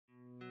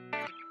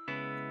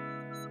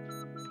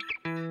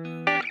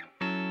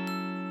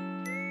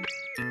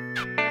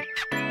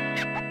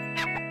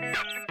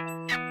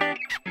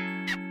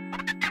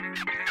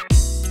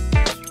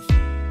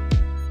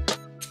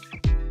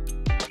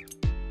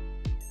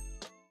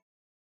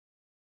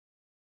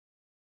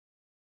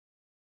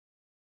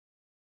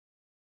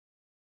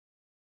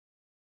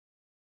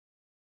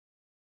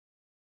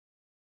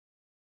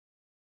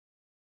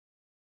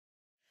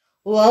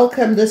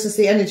Welcome, this is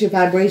the energy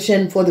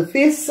vibration for the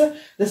VISS.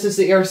 This is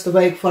the eerste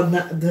week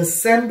van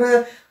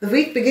december. The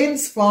week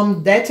begins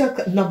from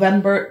 30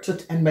 november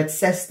tot en met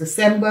 6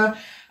 december.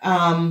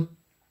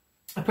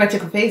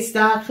 Prettige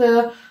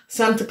feestdagen.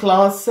 Santa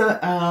Claus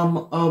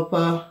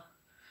op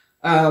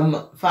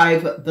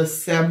 5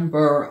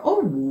 december.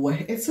 Oh,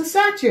 it's a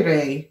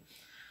Saturday.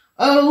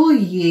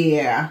 Oh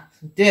yeah.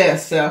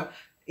 Dus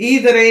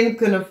iedereen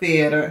kunnen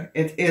vieren.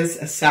 Het is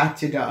een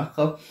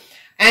zaterdag.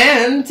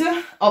 En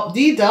op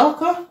die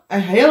dag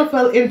heel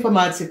veel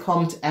informatie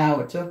komt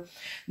uit.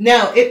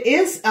 Now, it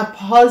is a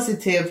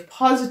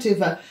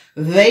positive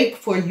week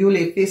voor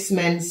jullie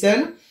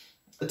vismensen.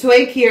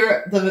 2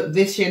 keer de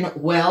vision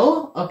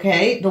well,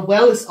 oké. De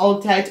well is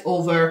altijd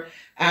over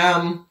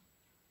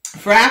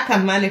vraag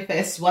en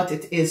manifest wat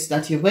het is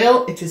dat je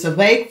wil. Het is een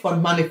week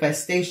van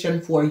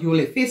manifestation voor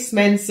jullie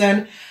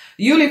vismensen.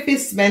 Jullie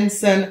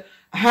vismensen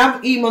have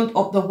iemand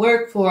op de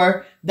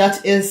workvloer that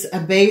is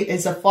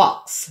a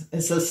fox,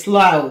 is a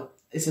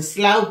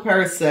slow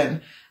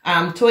person.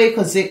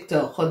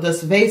 Tweegezichtig,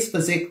 dus wees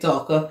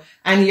voorzichtig.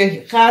 En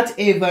je gaat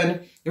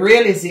even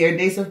realiseren,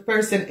 deze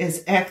person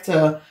is echt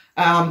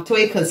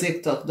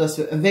tweegezichtig, dus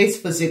wees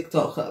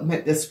voorzichtig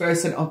met this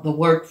person op de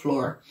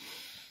workvloer.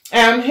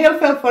 Heel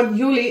veel van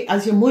jullie,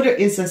 als je moeder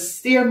is een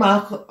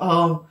stiermaak,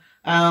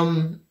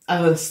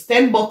 een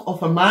steenbok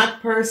of een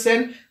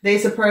maagperson.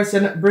 Deze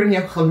person brengt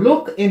je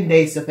geluk in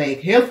deze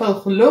week. Heel veel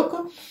geluk.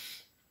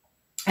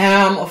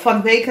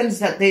 Vanwege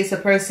dat deze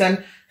person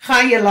ga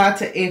je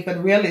laten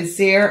even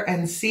realiseren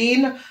en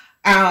zien.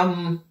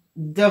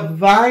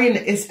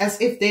 Divine is as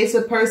if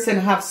deze person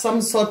have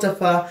some sort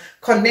of a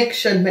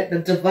connection met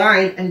the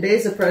divine. En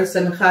deze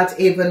person gaat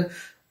even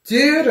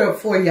deuren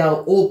voor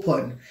jou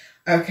open.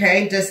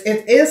 Okay, dus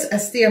het is een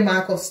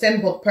stiermaak of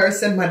steenbok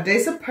person. Maar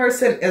deze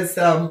person is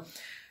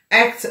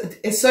echt,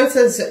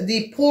 zoals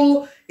die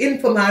pull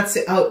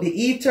informatie uit de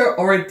ether,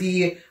 of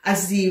die,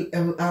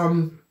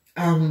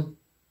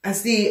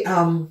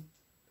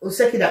 hoe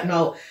zeg je dat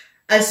nou?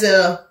 Als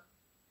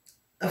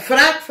een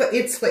vraag voor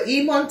iets voor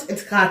iemand,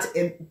 het gaat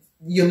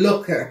je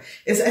lukken.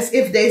 It's as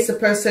if deze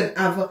person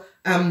have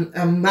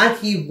a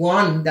magie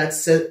wand dat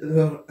ze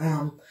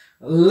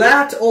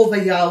laat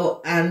over jou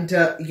en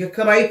je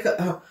krijgt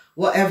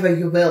whatever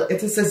you will.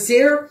 Het is een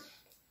zeer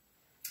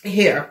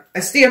here,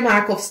 a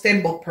stiermaak of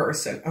steenbok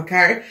person,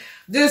 okay?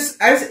 Dus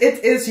als het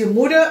is je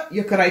moeder,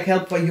 je krijgt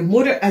hulp van je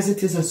moeder. Als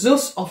het is een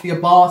zus of je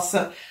baas,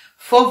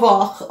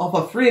 verwacht, of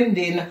een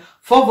vriendin,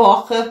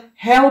 verwachten,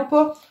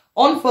 helpen,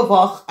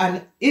 onverwacht,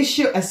 en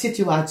issue, een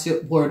situatie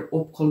wordt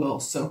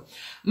opgelost.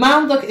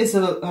 Maandag is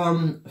er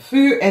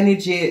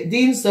vuurenergie,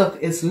 dinsdag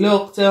is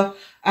lucht,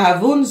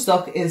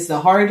 woensdag is de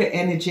harde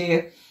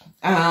energie,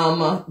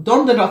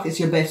 donderdag is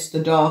je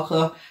beste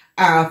dag.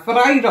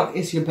 Vrijdag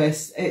is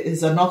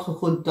is er nog een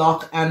goed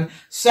dag. En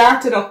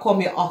zaterdag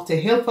kom je achter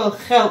heel veel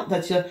geld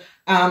dat je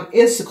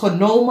is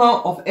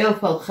genomen. Of heel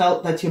veel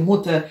geld dat je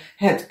moet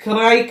het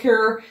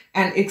krijgen.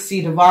 En ik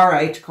zie de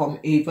waarheid kom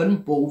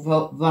even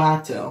boven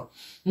water.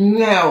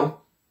 Nou,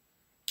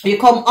 je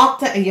komt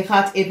achter en je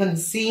gaat even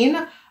zien.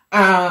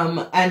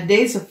 En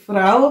deze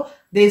vrouw,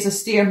 deze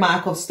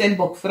stiermaak of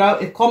steenbok vrouw,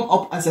 ik kom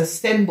op als een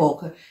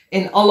steenbok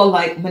in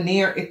allerlei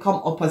manier. Ik kom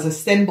op als een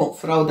steenbok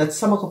vrouw dat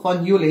sommige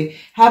van jullie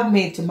hebben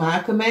mee te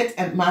maken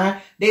met.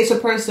 Maar deze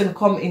persoon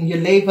komt in je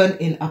leven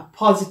in een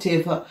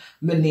positieve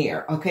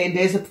manier. Oké,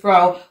 deze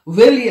vrouw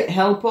wil je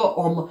helpen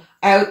om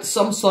uit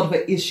some sort of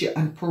issue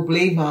en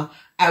problemen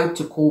uit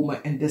te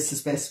komen. En dit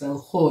is best wel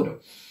goed.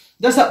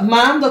 Dus op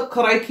maandag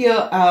krijg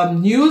je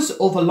nieuws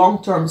over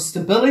long-term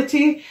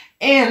stability.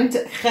 En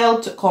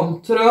geld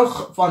komt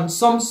terug van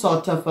some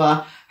sort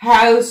of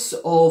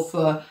huis of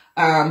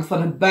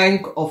van een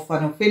bank of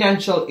van een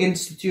financial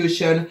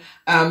institution.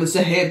 Ze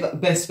hebben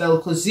best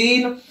wel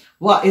gezien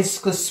wat is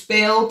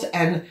gespeeld.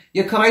 En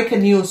je krijgt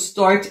een nieuwe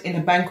start in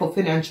een bank of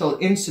financial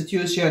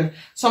institution.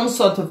 Some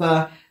sort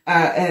of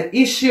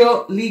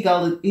issue,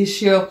 legal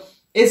issue,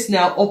 is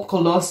now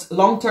opgelost.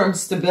 Long-term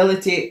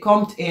stability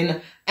komt in.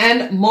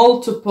 En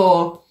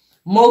multiple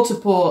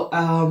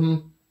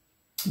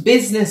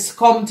business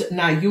komt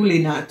naar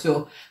jullie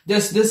naartoe.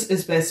 Dus dit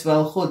is best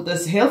wel goed.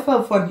 Dus heel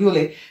veel van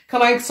jullie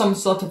krijgen some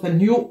sort of a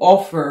new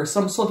offer,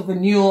 some sort of a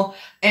new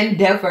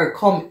endeavor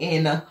come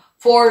in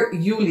voor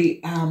jullie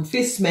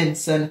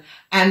vismensen.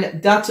 En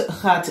dat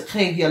gaat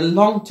geven je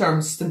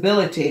long-term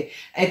stability.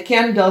 Ik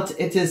ken dat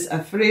het is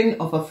een vriend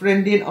of een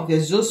vriendin of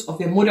je zus of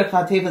je moeder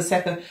gaat even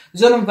zeggen,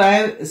 zullen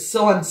wij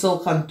zo en zo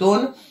gaan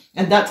doen?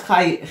 En dat ga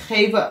je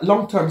geven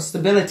long-term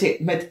stability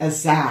met een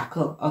zaak,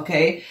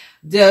 oké?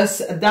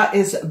 Dus dat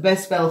is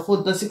best wel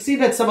goed. Dus ik zie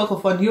dat sommige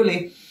van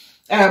jullie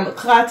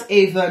gaat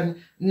even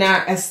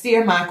naar een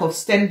stiermaak of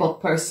steenbok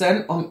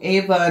person om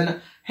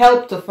even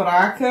hulp te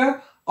vragen,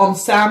 om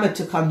samen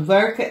te gaan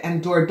werken.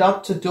 En door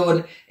dat te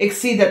doen, ik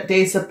zie dat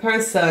deze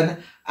person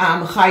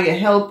ga je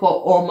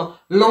helpen om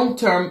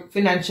long-term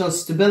financial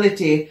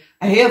stability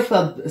en heel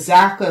veel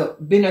zaken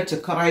binnen te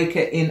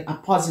krijgen in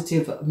een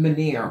positieve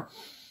manier.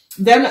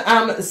 Dan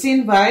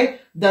zien wij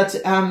dat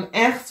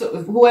echt,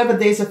 whoever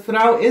deze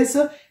vrouw is,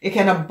 ik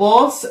ken een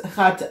boss,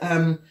 gaat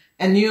een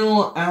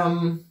nieuw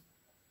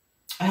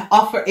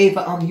offer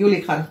even aan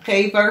jullie gaan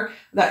geven.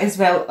 Dat is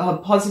wel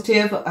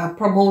positief,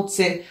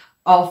 promotie,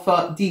 of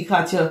die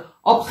gaat je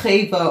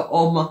opgeven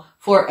om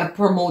voor een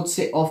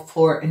promotie of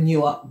voor een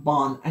nieuwe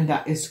baan. En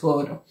dat is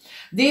goed.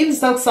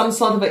 Dinsdag, some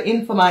sort of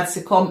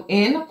informatie komt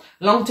in.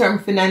 Long-term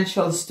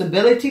financial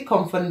stability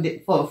komt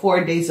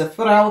voor deze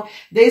vrouw.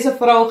 Deze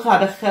vrouw gaat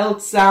het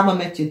geld samen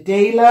met je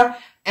delen.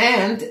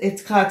 En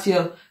het gaat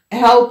je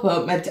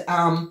helpen met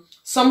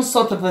some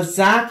sort of een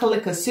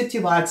zakelijke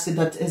situatie.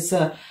 Dat is,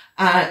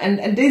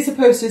 en deze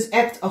persoon is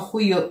echt een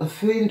goede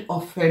vriend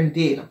of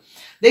vriendin.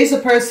 Deze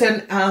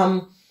persoon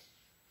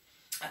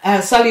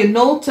zal je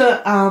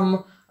noten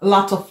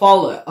laten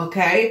vallen,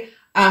 oké?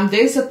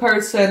 Deze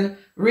persoon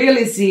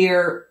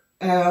realiseer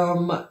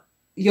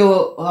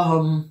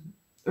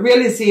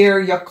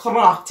je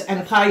kracht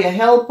en ga je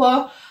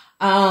helpen,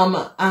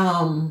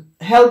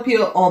 help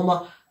je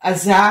om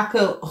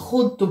zaken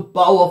goed te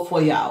bouwen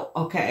voor jou,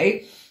 oké?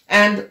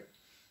 En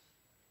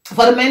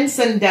voor de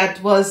mensen dat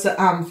was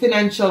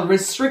financial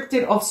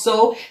restricted of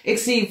zo, ik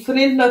zie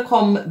vrienden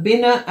komen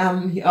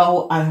binnen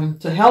jou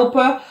te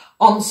helpen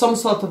om some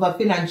sort of a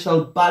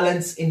financial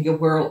balance in your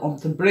world om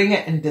te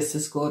brengen. En this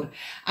is good.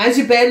 Als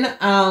je bent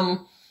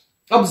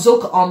op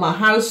zoek om een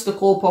huis te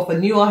kopen of een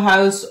nieuwe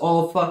huis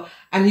of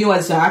een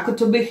nieuwe zaken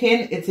te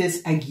beginnen, het is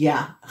een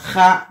ja,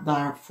 ga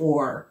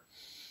daarvoor.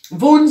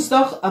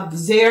 Woensdag,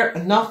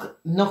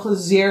 nog een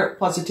zeer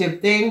positief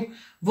ding.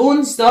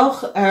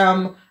 Woensdag,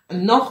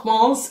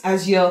 nogmaals,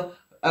 als je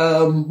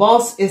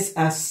bos is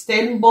een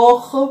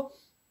steenboog.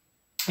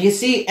 Je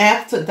ziet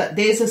echt dat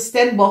deze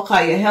steenboog ga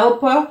je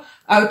helpen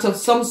out of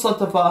some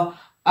sort of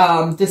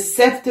a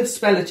deceptive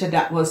spelletje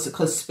dat was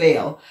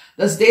gespeeld.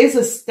 Dus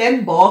deze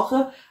steenboog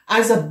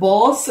als een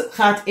bos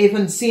gaat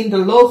even zien de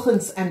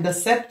logens en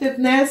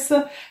deceptiveness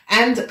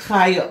en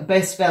ga je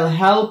best wel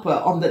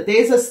helpen. Omdat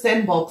deze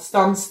steenboog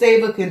staat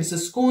stevig in zijn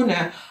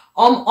schoenen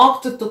om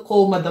achter te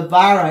komen de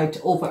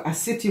waarheid over een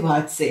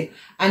situatie.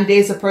 En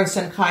deze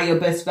persoon ga je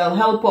best wel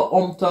helpen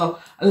om te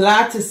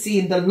laten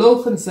zien de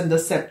logens en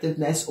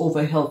deceptiveness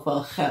over heel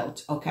veel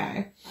geld.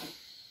 Oké.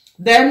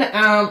 Dan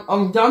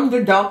on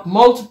donderdag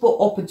multiple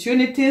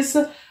opportunities.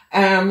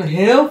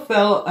 Heel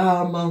veel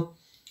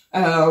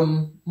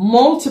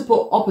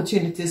multiple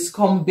opportunities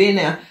komen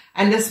binnen.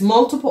 En dus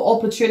multiple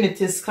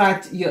opportunities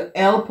gaat je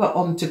helpen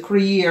om te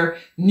creëren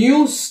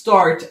new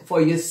start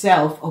for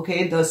yourself.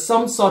 Okay, there's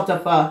some sort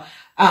of a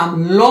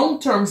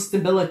long-term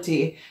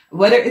stability.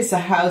 Whether it's a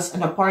house,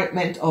 an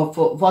apartment of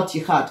wat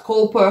je gaat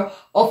kopen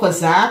of een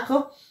zaak.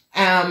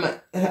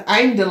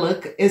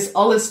 Eindelijk is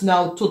alles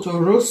nou tot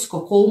een rust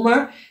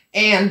gekomen.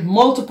 En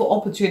multiple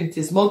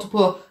opportunities,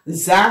 multiple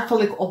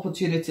zakelijke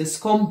opportunities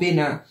komen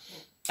binnen.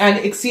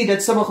 En ik zie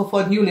dat sommige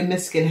van jullie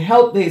misschien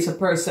helpt deze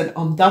persoon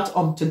om dat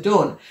om te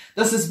doen.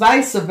 Dat is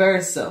vice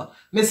versa.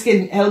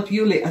 Misschien helpt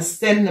jullie een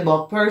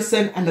standable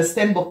person en de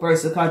standable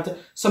person gaat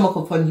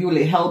sommige van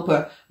jullie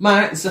helpen.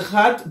 Maar ze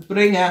gaat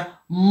brengen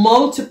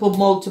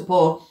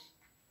multiple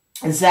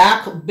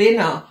zaken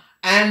binnen.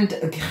 En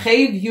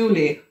geef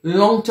jullie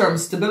long-term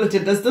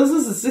stability. Dus dat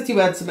is de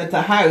situatie met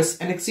het huis.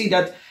 En ik zie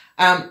dat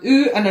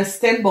u en een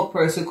standbook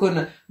person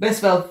kunnen best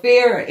wel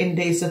fair in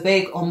deze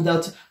week,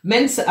 omdat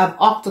mensen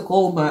erachter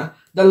komen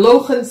de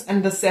logens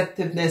en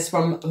deceptiveness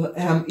van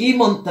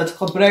iemand dat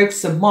gebruikt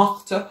zijn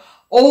macht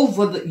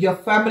over je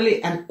family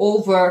en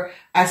over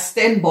een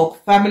standbook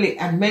family.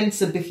 En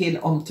mensen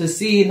beginnen om te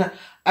zien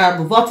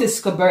wat is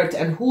gebeurd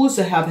en hoe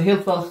ze hebben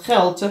heel veel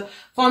geld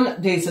van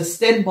deze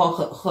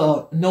standbook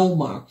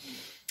genomen.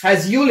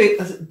 Als jullie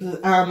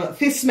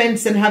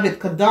vismensen hebben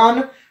het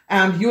gedaan,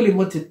 jullie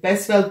moeten het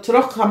best wel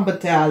terug gaan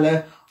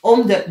betalen,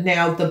 omdat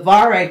nou de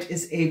waarheid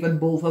is even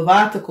boven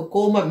water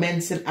gekomen.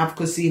 Mensen hebben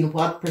gezien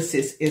wat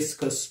precies is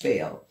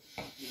gespeeld.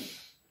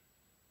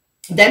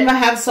 Then we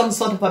have some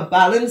sort of a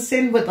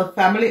balancing with the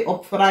family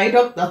op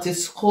vrijdag. Dat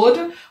is goed,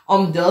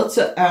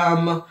 omdat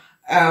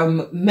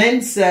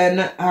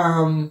mensen,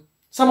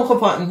 sommige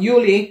van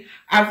jullie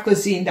hebben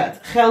gezien dat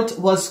geld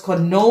was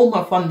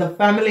genomen van de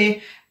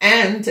family.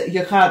 En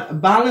je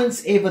gaat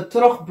balance even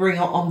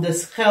terugbrengen om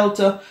dus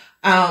geld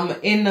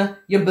in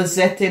je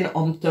bezetting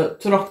om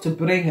terug te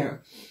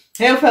brengen.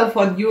 Heel veel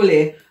van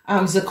jullie,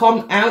 ze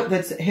komen uit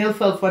dat heel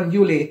veel van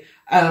jullie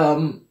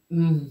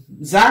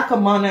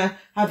zakenmannen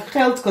hebben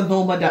geld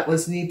genomen dat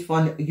was niet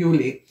van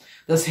jullie.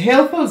 Dus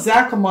heel veel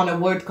zakenmannen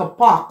worden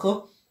gepakt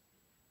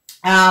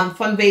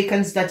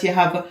vanwege dat je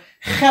hebt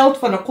geld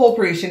van een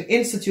corporation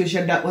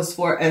institution dat was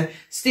voor een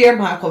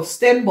steermaker of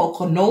steenbok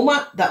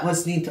genomen, dat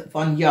was niet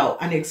van jou.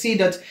 En ik zie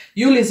dat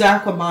jullie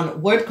zakenman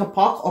wordt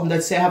gepakt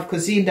omdat ze hebben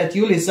gezien dat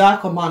jullie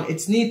zakenman, het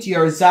is niet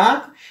jouw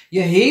zaak, je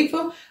heeft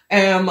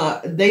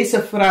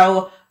deze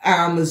vrouw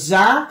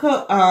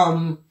zaken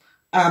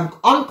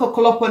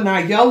aangekloppen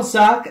naar jouw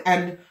zaak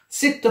en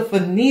zit te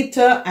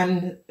vernieten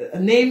en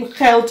neem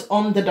geld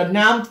onder de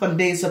naam van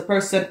deze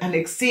persoon. En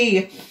ik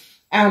zie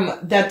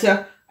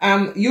dat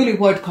jullie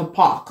worden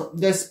gepakt.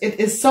 Dus het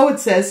is zo,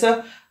 het says,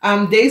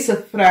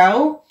 deze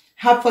vrouw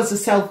hebben voor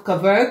zichzelf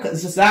gewerkt,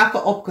 ze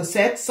zaken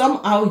opgezet.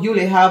 Somehow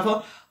jullie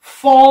hebben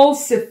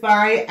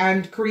falsify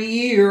and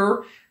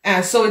create.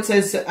 So it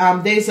says,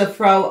 deze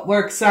vrouw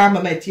werkt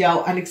samen met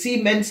jou. En ik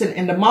zie mensen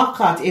in de macht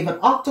gaat even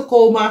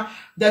achterkomen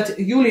dat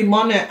jullie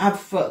mannen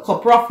hebben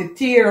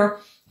geprofiteerd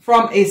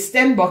van een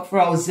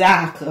stembokvrouw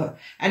zaken.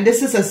 En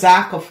dit is een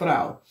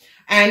zakenvrouw.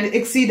 En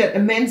ik zie dat de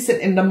mensen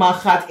in de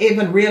macht gaat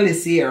even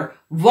realiseren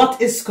wat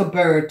is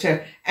gebeurd.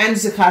 En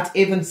ze gaat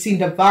even zien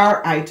de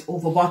waarheid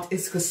over wat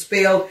is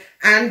gespeeld.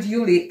 En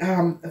jullie,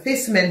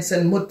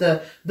 vismensen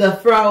moeten de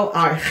vrouw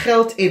haar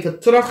geld even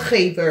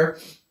teruggeven.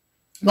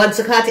 Want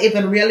ze gaat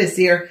even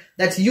realiseren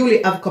dat jullie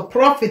hebben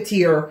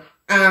geprofiteerd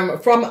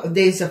van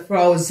deze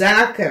vrouw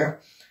zaken.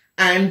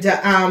 En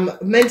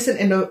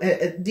mensen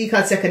die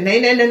gaan zeggen,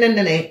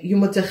 nee, je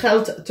moet het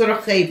geld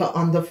teruggeven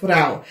aan de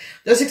vrouw.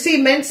 Dus ik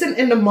zie mensen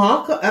in de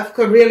markt hebben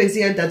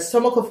gerealiseerd dat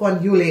sommige van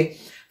jullie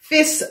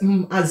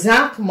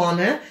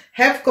viszaakmannen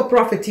hebben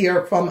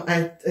geprofiteerd van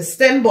een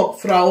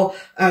stembokvrouw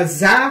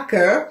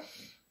zaken.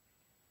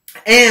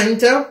 En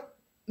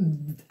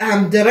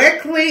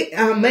directly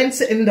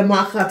mensen in de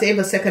markt gaan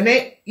even zeggen,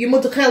 nee, je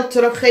moet het geld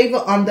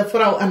teruggeven aan de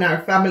vrouw en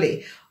haar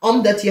familie.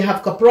 Omdat je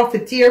hebt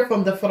geprofiteerd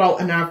van de vrouw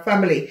en haar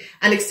familie.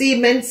 En ik zie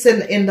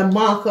mensen in de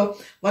markt,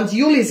 want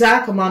jullie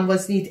zakenman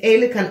was niet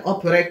eerlijk en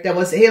oprecht. Er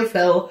was heel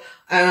veel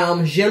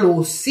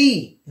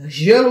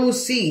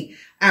jaloezie.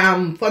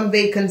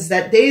 Vanwege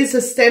dat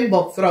deze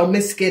stembokvrouw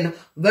misschien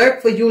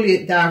werkt voor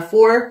jullie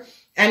daarvoor.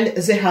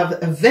 En ze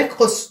hebben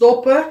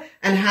weggestopt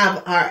en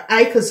hebben haar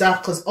eigen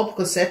zaken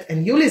opgezet.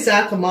 En jullie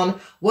zakenman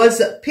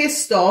was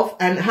pissed off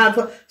en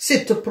hebben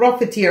zitten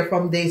profiteren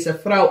van deze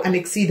vrouw. En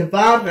ik zie de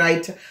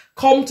waarheid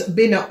komt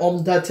binnen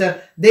omdat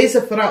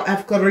deze vrouw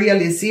heeft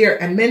gerealiseerd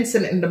en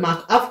mensen in de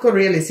markt hebben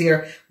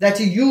gerealiseerd dat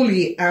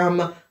jullie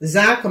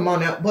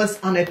zakenmannen was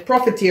aan het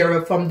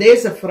profiteren van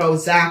deze vrouw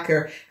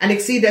zaken. En ik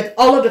zie dat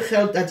alle de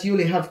geld dat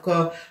jullie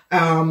hebben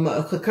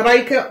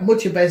gekregen,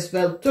 moet je best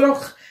wel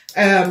terug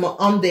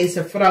aan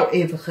deze vrouw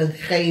even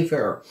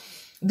gegeven.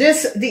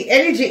 Dus die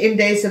energie in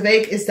deze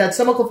week is dat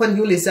sommige van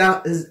jullie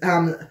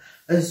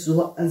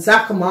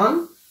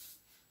zakenman,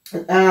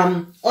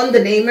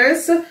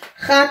 ondernemers,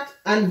 gaat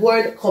en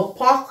wordt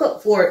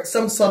gepakt voor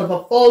some sort of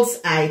a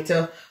falseheid.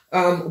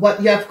 Wat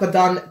je hebt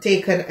gedaan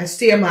tegen een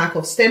steermaker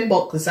of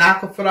stembok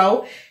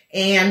zakenvrouw.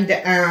 En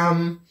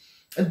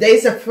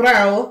deze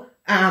vrouw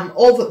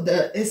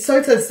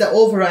zoals de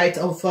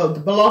overheid of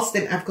de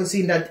belasting heeft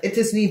gezien dat het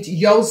is niet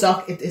jouw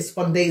zaak, het is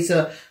van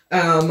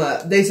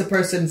deze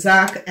persoon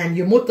zaak. En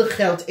je moet het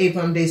geld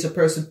even aan deze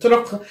persoon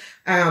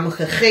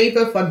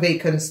teruggeven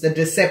vanwege de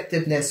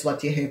deceptiveness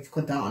wat je heeft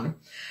gedaan.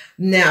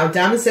 Nou,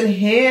 dames en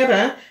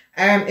heren,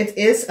 it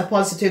is a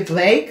positive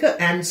week.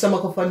 And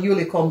sommige van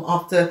jullie komen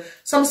after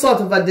some sort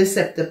of a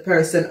deceptive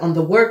person on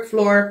the work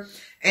floor.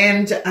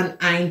 En een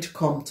eind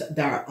komt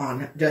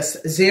daaraan. Dus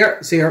zeer,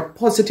 zeer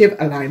positive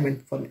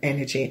alignment van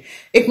energy.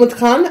 Ik moet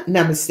gaan.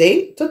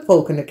 Namaste. Tot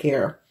volgende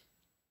keer.